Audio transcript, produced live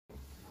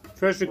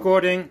First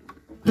recording.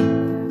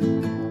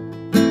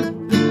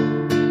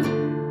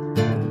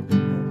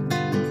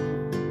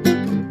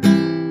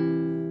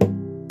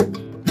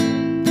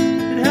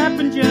 It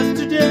happened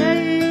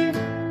yesterday.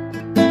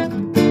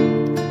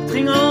 Het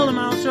ging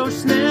allemaal zo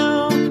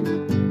snel.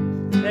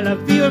 Ela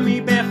vio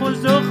mi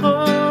bejos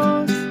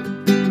ojos.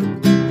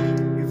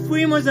 Y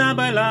fuimos a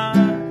bailar.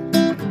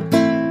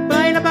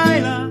 Baila,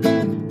 baila,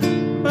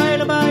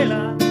 baila,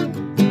 baila.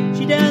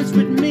 She danced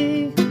with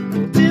me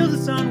till the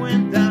sun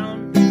went down.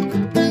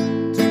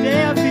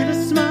 Today I feel a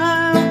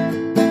smile.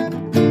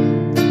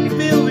 Ik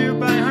wil weer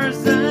bij haar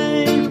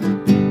zijn.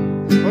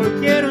 Hoy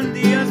quiero un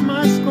día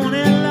más con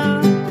ella.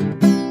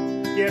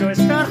 Quiero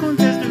estar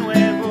juntos de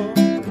nuevo.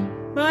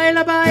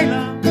 Baila,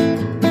 baila,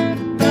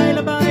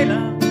 baila,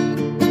 baila.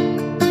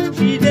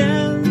 She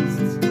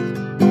danced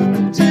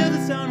until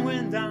the sun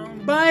went down.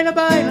 Baila,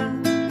 baila,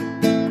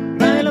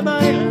 baila,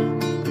 baila.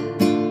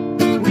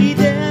 We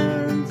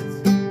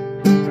danced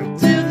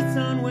until the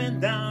sun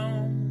went down.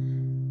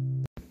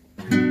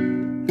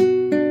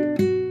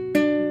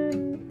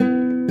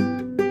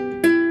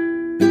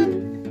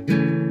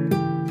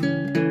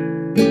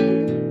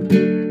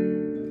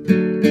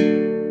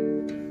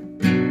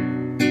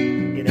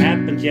 It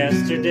happened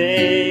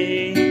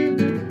yesterday.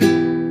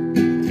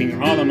 Het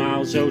ging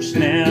allemaal zo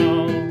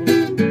snel.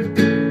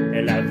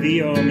 Ella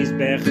vio mis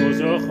bejos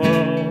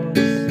ojos.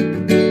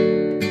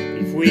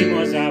 Y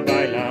fuimos a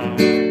bailar.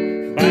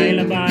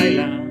 Baila,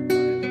 baila,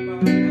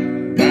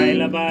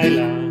 baila,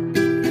 baila.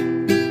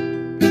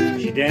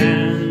 She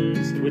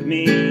danced with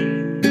me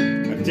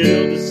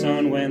until the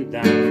sun went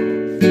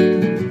down.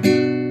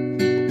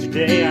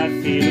 Today I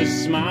feel a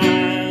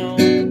smile.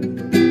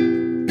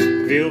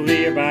 Wil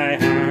weer bij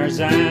haar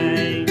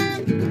zijn.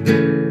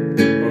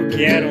 Hoy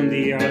quiero un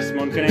día más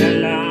con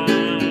ella.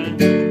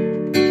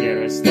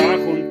 Quiero estar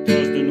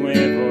juntos de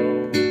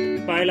nuevo.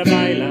 Baila,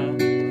 baila,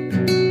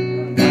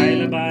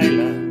 baila,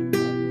 baila.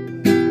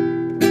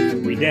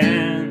 We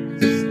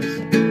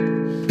danced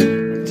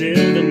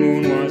until the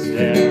moon was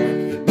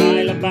there.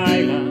 Baila,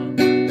 baila,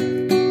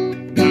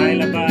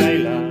 baila,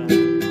 baila.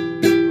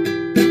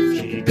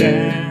 She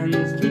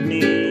danced with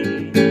me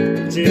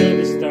until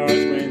the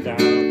stars went out.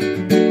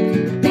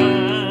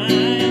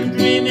 I'm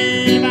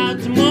dreaming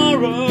about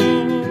tomorrow.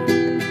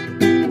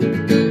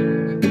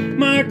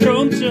 Maar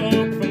droomt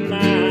ook van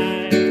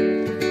mij.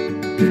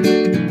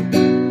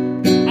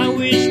 I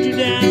wish to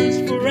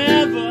dance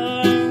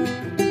forever.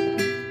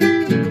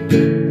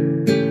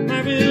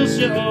 Maar wil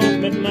ze ook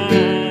met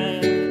mij?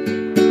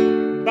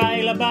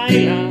 Baila,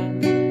 baila,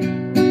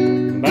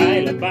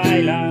 baila,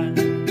 baila.